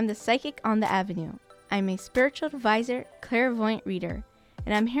Pola, and I'm the psychic on the avenue. I'm a spiritual advisor, clairvoyant reader,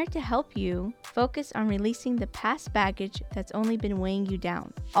 and I'm here to help you focus on releasing the past baggage that's only been weighing you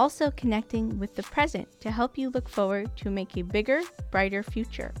down. Also connecting with the present to help you look forward to make a bigger, brighter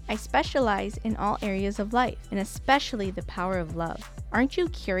future. I specialize in all areas of life, and especially the power of love. Aren't you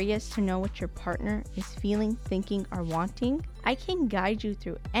curious to know what your partner is feeling, thinking, or wanting? I can guide you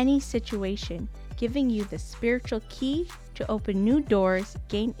through any situation, giving you the spiritual key to open new doors,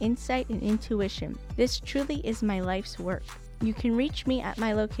 gain insight and intuition. This truly is my life's work. You can reach me at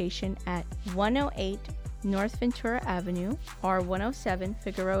my location at 108 North Ventura Avenue or 107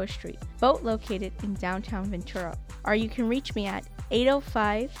 Figueroa Street, both located in downtown Ventura. Or you can reach me at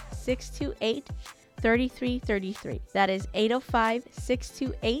 805-628-3333. That is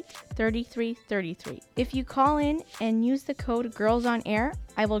 805-628-3333. If you call in and use the code Girls on Air,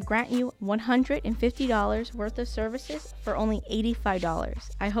 I will grant you $150 worth of services for only $85.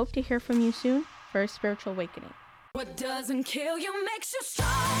 I hope to hear from you soon for a spiritual awakening. What doesn't kill you makes you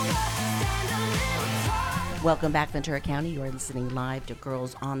stronger. Stand a little taller. Welcome back, Ventura County. You are listening live to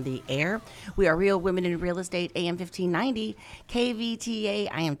Girls on the Air. We are Real Women in Real Estate, AM 1590, KVTA.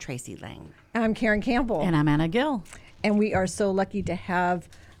 I am Tracy Lang. I'm Karen Campbell. And I'm Anna Gill. And we are so lucky to have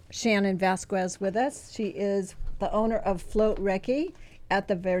Shannon Vasquez with us. She is the owner of Float Reiki at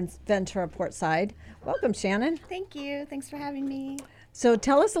the Ventura Portside. Welcome, Shannon. Thank you. Thanks for having me. So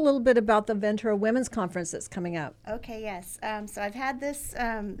tell us a little bit about the Ventura Women's Conference that's coming up. Okay, yes. So I've had this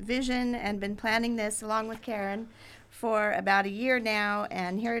vision and been planning this along with Karen for about a year now,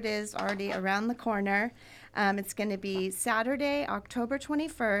 and here it is already around the corner. It's going to be Saturday, October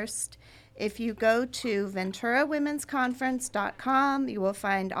 21st. If you go to venturawomensconference.com, you will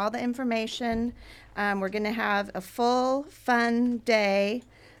find all the information. We're going to have a full, fun day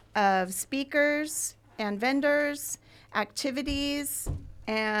of speakers and vendors, activities,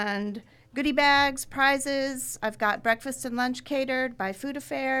 and goodie bags, prizes. I've got breakfast and lunch catered by Food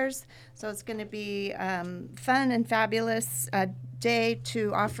Affairs. So it's going to be fun and fabulous day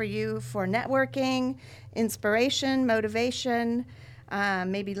to offer you for networking, inspiration, motivation,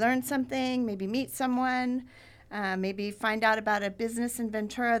 maybe learn something, maybe meet someone, maybe find out about a business in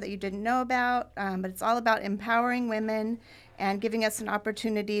Ventura that you didn't know about. But it's all about empowering women and giving us an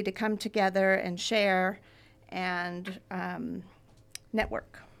opportunity to come together and share and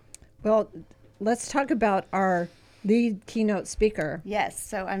network. Well, let's talk about our lead keynote speaker. Yes,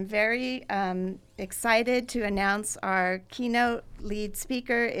 so I'm very excited to announce our keynote lead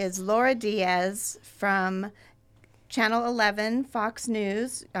speaker is Laura Diaz from Channel 11, Fox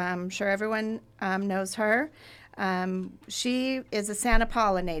News. I'm sure everyone knows her. She is a Santa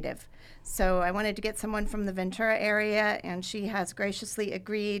Paula native. So I wanted to get someone from the Ventura area, and she has graciously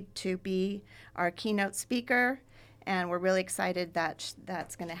agreed to be our keynote speaker, and we're really excited that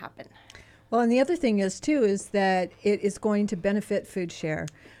that's going to happen. Well, and the other thing is, too, is that it is going to benefit Food Share.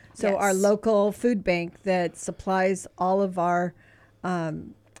 So Yes. our local food bank that supplies all of our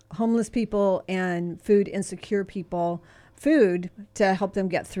homeless people and food insecure people food to help them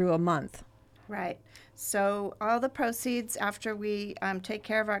get through a month. Right. So all the proceeds after we take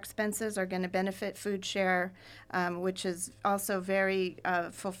care of our expenses are going to benefit Food Share, which is also very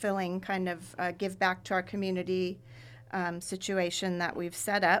fulfilling kind of give back to our community situation that we've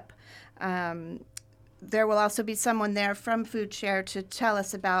set up. There will also be someone there from Food Share to tell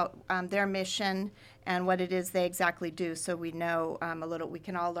us about their mission and what it is they exactly do, so we know we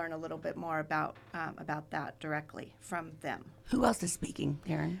can all learn a little bit more about that directly from them. Who else is speaking,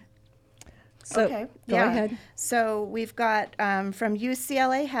 Karen? So Okay. go ahead. So we've got from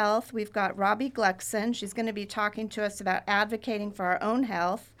UCLA Health, we've got Robbie Gluckson. She's going to be talking to us about advocating for our own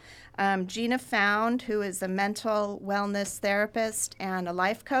health. Gina Found, who is a mental wellness therapist and a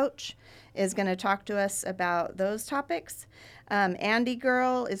life coach, is going to talk to us about those topics. Andy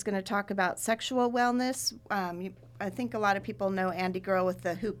Girl is going to talk about sexual wellness. I think a lot of people know Andy Girl with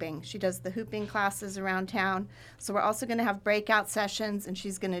the hooping. She does the hooping classes around town. So we're also going to have breakout sessions, and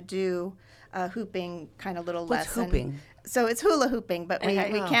she's going to do a hooping kind of little What's lesson. hooping? So it's hula hooping, but we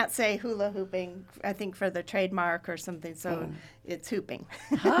Okay. can't say hula hooping, I think, for the trademark or something. So it's hooping.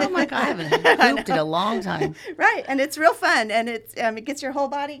 Oh, my God. I haven't hooped in a long time. Right, and it's real fun, and it gets your whole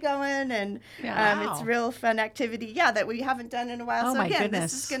body going, and Yeah. it's real fun activity. Yeah, that we haven't done in a while. Oh, so my again,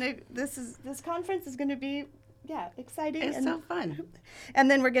 goodness. this conference is gonna be exciting. It's and so fun. And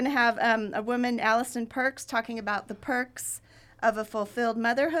then we're gonna have a woman, Allison Perks, talking about the perks of a fulfilled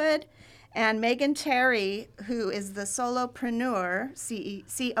motherhood. And Megan Terry, who is the solopreneur,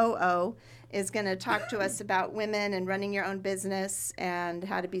 COO, is going to talk to us about women and running your own business and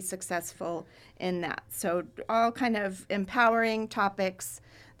how to be successful in that. So all kind of empowering topics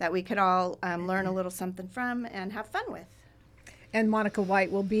that we could all learn a little something from and have fun with. And Monica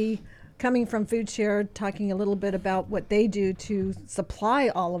White will be coming from Food Share, talking a little bit about what they do to supply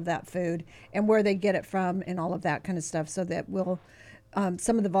all of that food and where they get it from and all of that kind of stuff, so that we'll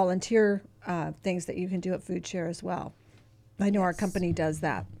some of the volunteer things that you can do at Food Share as well. I know our company does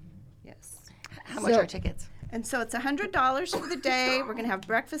that. Yes. How much are tickets? And so it's $100 for the day. We're going to have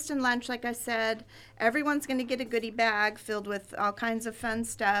breakfast and lunch, like I said. Everyone's going to get a goodie bag filled with all kinds of fun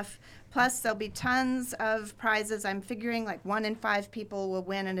stuff. Plus, there'll be tons of prizes. I'm figuring like 1 in 5 people will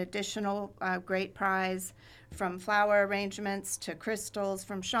win an additional great prize, from flower arrangements to crystals.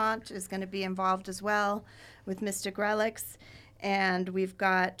 From Shant is going to be involved as well with Mystic Relics. And we've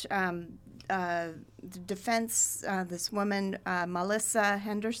got defense, this woman, Melissa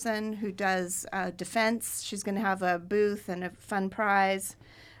Henderson, who does defense. She's going to have a booth and a fun prize.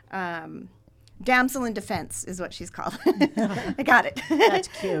 Damsel in Defense is what she's called. I got it. That's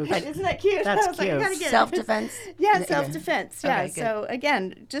cute. Isn't that cute? That's I was like, I cute. gotta get it. Self-defense? Yeah, self-defense. Yeah. Okay, good. So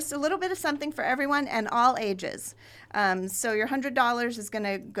again, just a little bit of something for everyone and all ages. So your $100 is going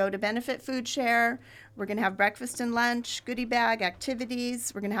to go to benefit Food Share. We're going to have breakfast and lunch, goodie bag,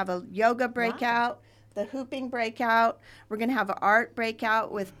 activities. We're going to have a yoga breakout, the hooping breakout. We're going to have an art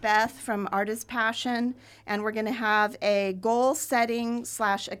breakout with Beth from Artist Passion. And we're going to have a goal setting /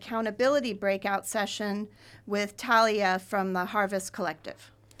 accountability breakout session with Talia from the Harvest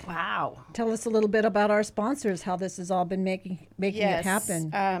Collective. Wow. Tell us a little bit about our sponsors, how this has all been making it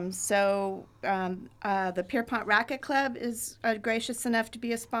happen. The Pierpont Racket Club is gracious enough to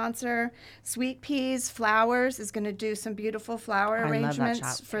be a sponsor. Sweet Peas Flowers is going to do some beautiful flower I love that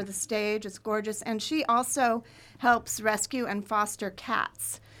arrangements shop. for the stage. It's gorgeous. And she also helps rescue and foster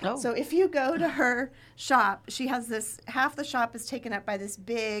cats. Oh. So if you go to her shop, she has this, half the shop is taken up by this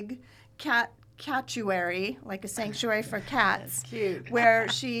big catuary, like a sanctuary for cats, cute. where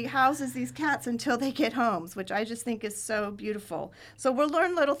she houses these cats until they get homes, which I just think is so beautiful. So we'll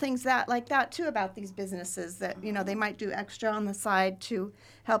learn little things like that too about these businesses that, you know, they might do extra on the side to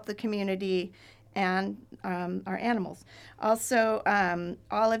help the community and our animals. Also,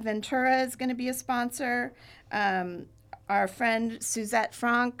 Olive Ventura is going to be a sponsor. Our friend Suzette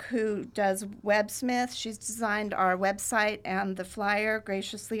Franck, who does Websmith, she's designed our website and the flyer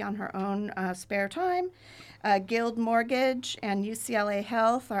graciously on her own spare time. Guild Mortgage and UCLA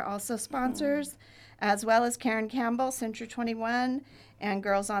Health are also sponsors, as well as Karen Campbell, Century 21, and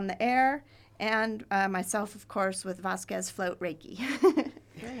Girls on the Air, and myself, of course, with Vasquez Float Reiki.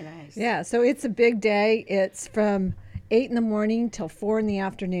 Very nice. Yeah, so it's a big day. It's from 8 in the morning till 4 in the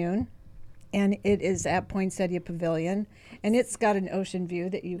afternoon. And it is at Poinsettia Pavilion, and it's got an ocean view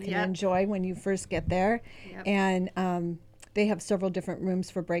that you can enjoy when you first get there. Yep. And they have several different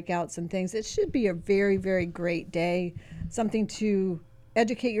rooms for breakouts and things. It should be a very, very great day, something to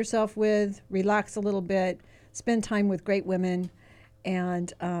educate yourself with, relax a little bit, spend time with great women,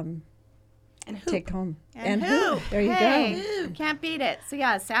 and take home. And hoop. There you go. Can't beat it. So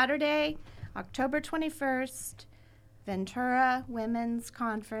yeah, Saturday, October 21st,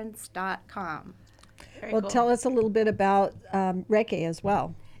 VenturaWomen'sConference.com. Well, tell us a little bit about Reiki as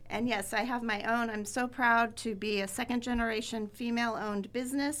well. And yes, I have my own. I'm so proud to be a second-generation female-owned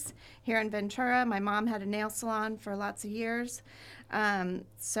business here in Ventura. My mom had a nail salon for lots of years.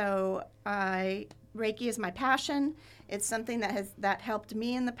 So Reiki is my passion. It's something that helped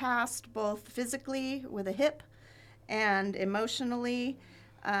me in the past, both physically with a hip and emotionally.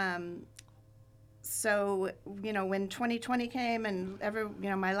 So, you know, when 2020 came and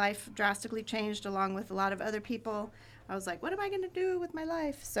my life drastically changed along with a lot of other people, I was like, what am I going to do with my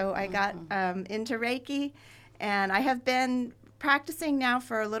life? So I got into Reiki, and I have been practicing now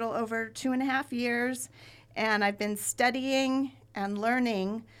for a little over 2.5 years, and I've been studying and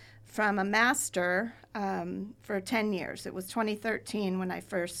learning from a master for 10 years. It was 2013 when I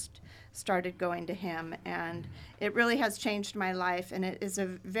first started going to him, and it really has changed my life, and it is a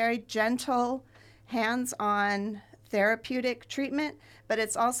very gentle, hands-on therapeutic treatment, but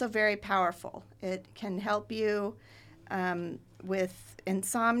it's also very powerful. It can help you with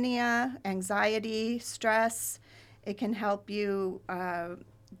insomnia, anxiety, stress. It can help you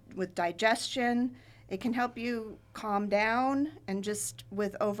with digestion. It can help you calm down and just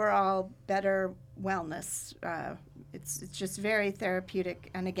with overall better wellness. It's just very therapeutic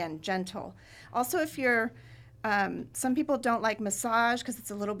and, again, gentle. Also, if you're some people don't like massage because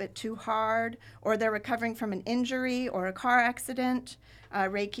it's a little bit too hard, or they're recovering from an injury or a car accident.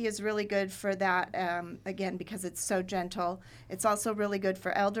 Reiki is really good for that, again, because it's so gentle. It's also really good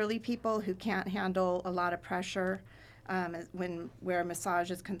for elderly people who can't handle a lot of pressure where massage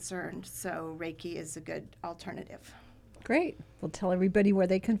is concerned. So Reiki is a good alternative. Great. Well, tell everybody where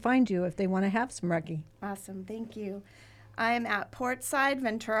they can find you if they want to have some Reiki. Awesome. Thank you. I am at Portside,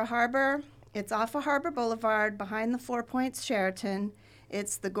 Ventura Harbor. It's off of Harbor Boulevard behind the Four Points Sheraton.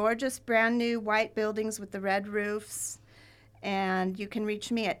 It's the gorgeous brand new white buildings with the red roofs. And you can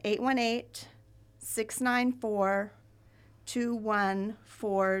reach me at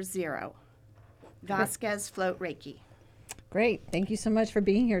 818-694-2140. Vasquez Float Reiki. Great. Thank you so much for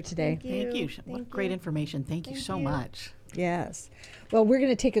being here today. Thank you. What great information. Thank you so much. Yes. Well, we're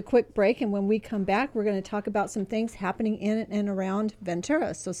going to take a quick break, and when we come back, we're going to talk about some things happening in and around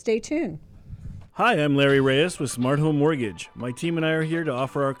Ventura. So stay tuned. Hi, I'm Larry Reyes with Smart Home Mortgage. My team and I are here to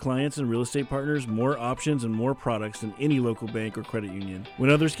offer our clients and real estate partners more options and more products than any local bank or credit union. When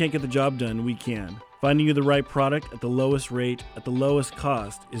others can't get the job done, we can. Finding you the right product at the lowest rate, at the lowest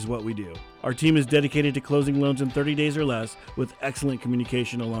cost is what we do. Our team is dedicated to closing loans in 30 days or less with excellent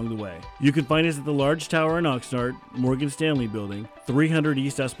communication along the way. You can find us at the Large Tower in Oxnard, Morgan Stanley Building, 300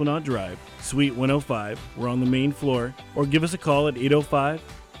 East Esplanade Drive, Suite 105. We're on the main floor. Or give us a call at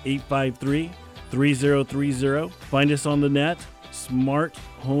 805-853-3030. Find us on the net,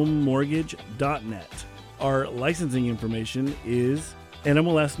 smarthomemortgage.net. Our licensing information is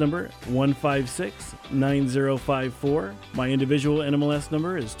NMLS number 1569054. My individual NMLS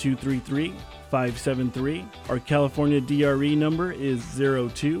number is 233573. Our California DRE number is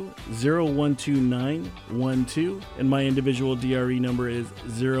 02012912, and my individual DRE number is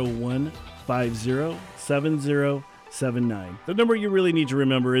 01507079. The number you really need to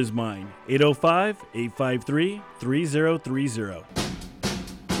remember is mine, 805-853-3030.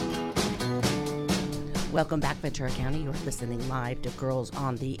 Welcome back, Ventura County. You're listening live to Girls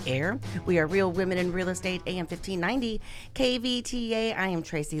on the Air. We are Real Women in Real Estate, AM 1590, KVTA. I am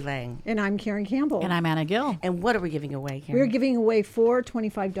Tracy Lang. And I'm Karen Campbell. And I'm Anna Gill. And what are we giving away, Karen? We're giving away 4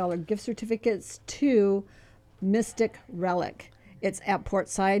 $25 gift certificates to Mystic Relic. It's at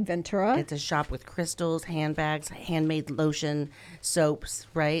Portside, Ventura. It's a shop with crystals, handbags, handmade lotion, soaps,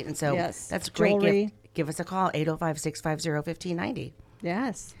 right? And so Yes. that's a great Jewelry. gift. Give us a call, 805-650-1590.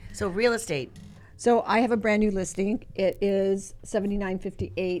 Yes. So real estate. So I have a brand new listing. It is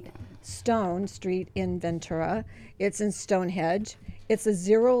 7958 Stone Street in Ventura. It's in Stonehenge. It's a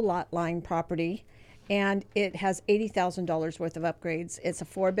 0 lot line property, and it has $80,000 worth of upgrades. It's a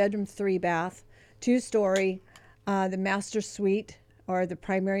 4-bedroom, 3-bath, 2-story. The master suite, or the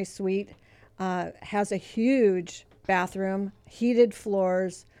primary suite, has a huge bathroom, heated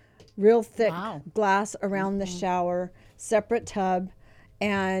floors, real thick glass around the shower, separate tub,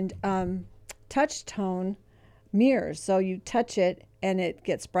 and touch tone mirrors. So you touch it and it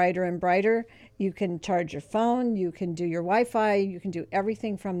gets brighter and brighter. You can charge your phone, you can do your Wi-Fi, you can do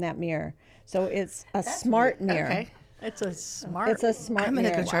everything from that mirror. So it's a smart mirror. Okay. It's a smart. It's a smart I'm mirror.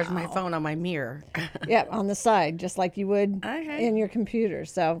 going to go charge my phone on my mirror. Yeah, on the side, just like you would in your computer.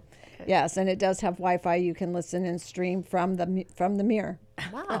 So, yes, and it does have Wi-Fi. You can listen and stream from the mirror.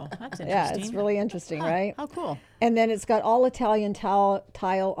 Wow, that's interesting. Yeah, it's really interesting, right? How cool. And then it's got all Italian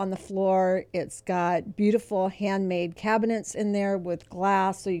tile on the floor. It's got beautiful handmade cabinets in there with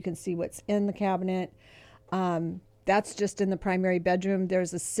glass so you can see what's in the cabinet. That's just in the primary bedroom.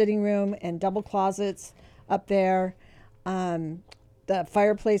 There's a sitting room and double closets up there. The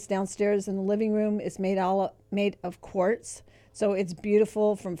fireplace downstairs in the living room is made of quartz. So it's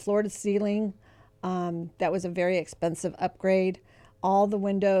beautiful from floor to ceiling. That was a very expensive upgrade. All the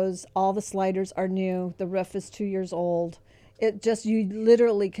windows, all the sliders are new. The roof is 2 years old. You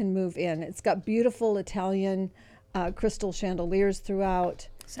literally can move in. It's got beautiful Italian crystal chandeliers throughout.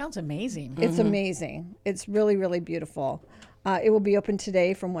 Sounds amazing. It's amazing. It's really, really beautiful. It will be open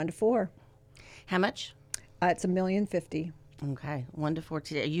today from 1 to 4. How much? It's $1,050,000. Okay, 1 to 4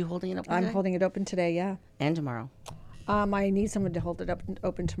 today. Are you holding it open I'm today? holding it open today, yeah. And tomorrow? I need someone to hold it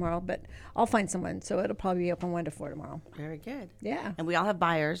open tomorrow, but I'll find someone. So it'll probably be open 1 to 4 tomorrow. Very good. Yeah. And we all have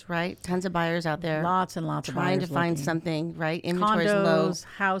buyers, right? Tons of buyers out there. Lots and lots of trying buyers to find looking. something, right? Inventory's low. Condos,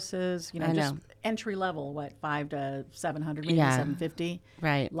 houses, I just know. entry level, what, 5 to 700, maybe Yeah. 750.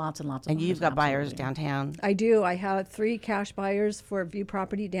 Right. Lots and lots of And you've got buyers absolutely. downtown. I do. I have 3 cash buyers for view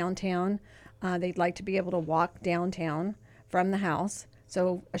property downtown. They'd like to be able to walk downtown from the house.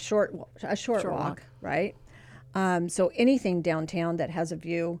 So a short walk, right? So anything downtown that has a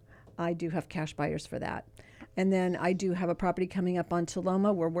view, I do have cash buyers for that. And then I do have a property coming up on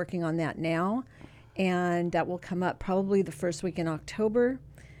Toloma. We're working on that now. And that will come up probably the first week in October.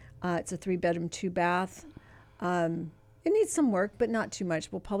 It's a 3-bedroom, 2-bath. It needs some work, but not too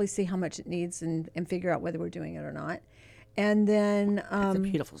much. We'll probably see how much it needs and figure out whether we're doing it or not. And then It's a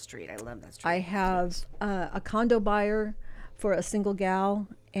beautiful street. I love that street. I have a condo buyer for a single gal,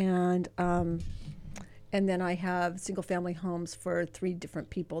 and then I have single family homes for 3 different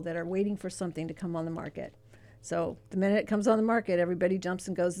people that are waiting for something to come on the market. So the minute it comes on the market, everybody jumps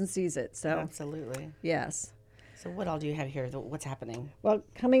and goes and sees it. So Absolutely. yes. So what all do you have here? What's happening? Well,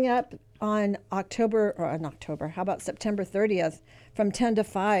 coming up on how about September 30th from 10 to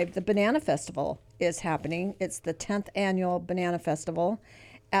 5, the Banana Festival is happening. It's the 10th annual Banana Festival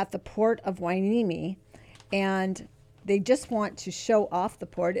at the Port of Hueneme, and they just want to show off the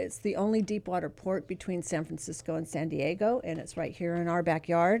port. It's the only deep water port between San Francisco and San Diego, and it's right here in our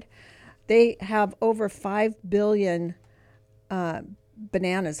backyard. They have over 5 billion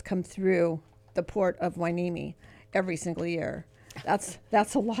bananas come through the Port of Hueneme every single year. That's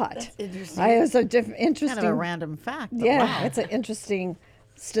a lot. That's interesting. It's a interesting. Kind of a random fact. But Yeah, wow. it's an interesting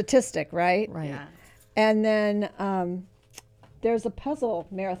statistic, right? Right. Yeah. And then there's a puzzle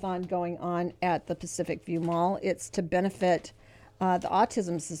marathon going on at the Pacific View Mall. It's to benefit the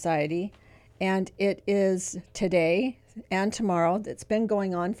Autism Society, and it is today and tomorrow. It's been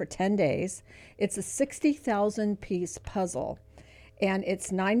going on for 10 days. It's a 60,000 piece puzzle, and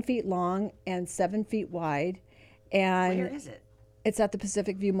it's 9 feet long and 7 feet wide. And Where is it? it's at the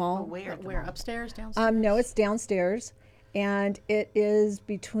Pacific View Mall. Where? Where? Upstairs, downstairs? No, it's downstairs. and it is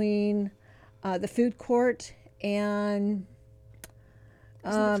between the food court and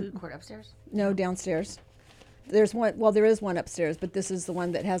Isn't the food court upstairs? no, downstairs. There's one. Well, there is one upstairs, but this is the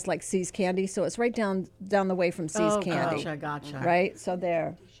one that has like C's Candy, so it's right down the way from C's Candy. Gotcha. Right. So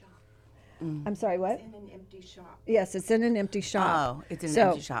there. I'm sorry. What? In an empty shop. Yes, it's in an empty shop. Oh, it's in an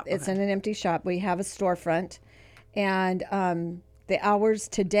empty shop. It's Okay. in an empty shop. We have a storefront, and the hours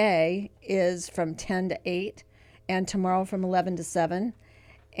today is from 10 to 8, and tomorrow from 11 to 7.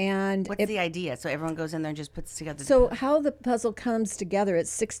 And What's the idea? So everyone goes in there and just puts together. so how the puzzle comes together, it's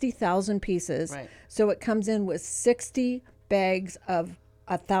 60,000 pieces. Right. So it comes in with 60 bags of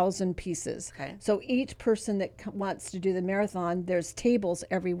 1,000 pieces. Okay. So each person that wants to do the marathon, there's tables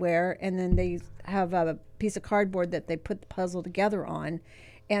everywhere, and then they have a piece of cardboard that they put the puzzle together on,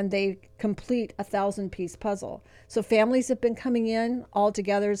 and they complete 1,000-piece puzzle. So families have been coming in all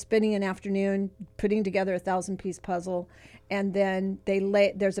together, spending an afternoon, putting together a 1,000-piece puzzle, and then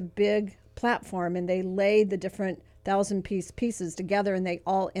there's a big platform, and they lay the different 1,000-piece pieces together, and they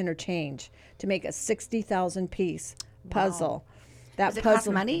all interchange to make a 60,000-piece puzzle. Does it cost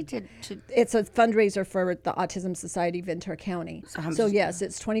money to? It's a fundraiser for the Autism Society Ventura County. So yes,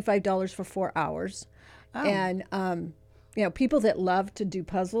 it's $25 for 4 hours, and people that love to do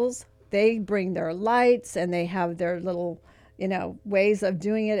puzzles, they bring their lights and they have their little, ways of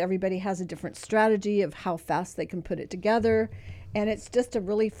doing it. Everybody has a different strategy of how fast they can put it together, and it's just a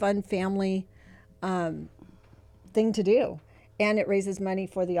really fun family thing to do, and it raises money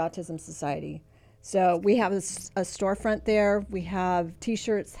for the Autism Society. So we have a storefront there. We have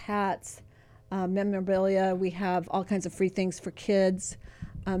T-shirts, hats, memorabilia. We have all kinds of free things for kids.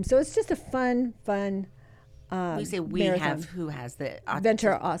 So it's just a fun. We say we marathon. have. Who has the autism?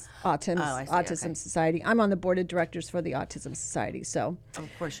 Ventura I see, Autism okay. Society. I'm on the board of directors for the Autism Society. So Of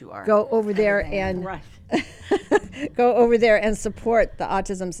course you are. go over there and go over there and support the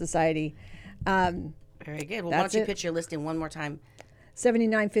Autism Society. Very good. Well, why That's don't you it. pitch your listing one more time?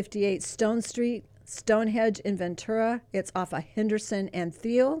 7958 Stone Street, Stonehenge in Ventura. It's off of Henderson and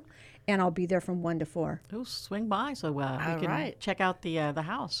Thiel, and I'll be there from 1 to 4. Oh, swing by so we All can right. check out the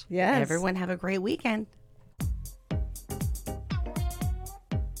house. Yes. Everyone have a great weekend.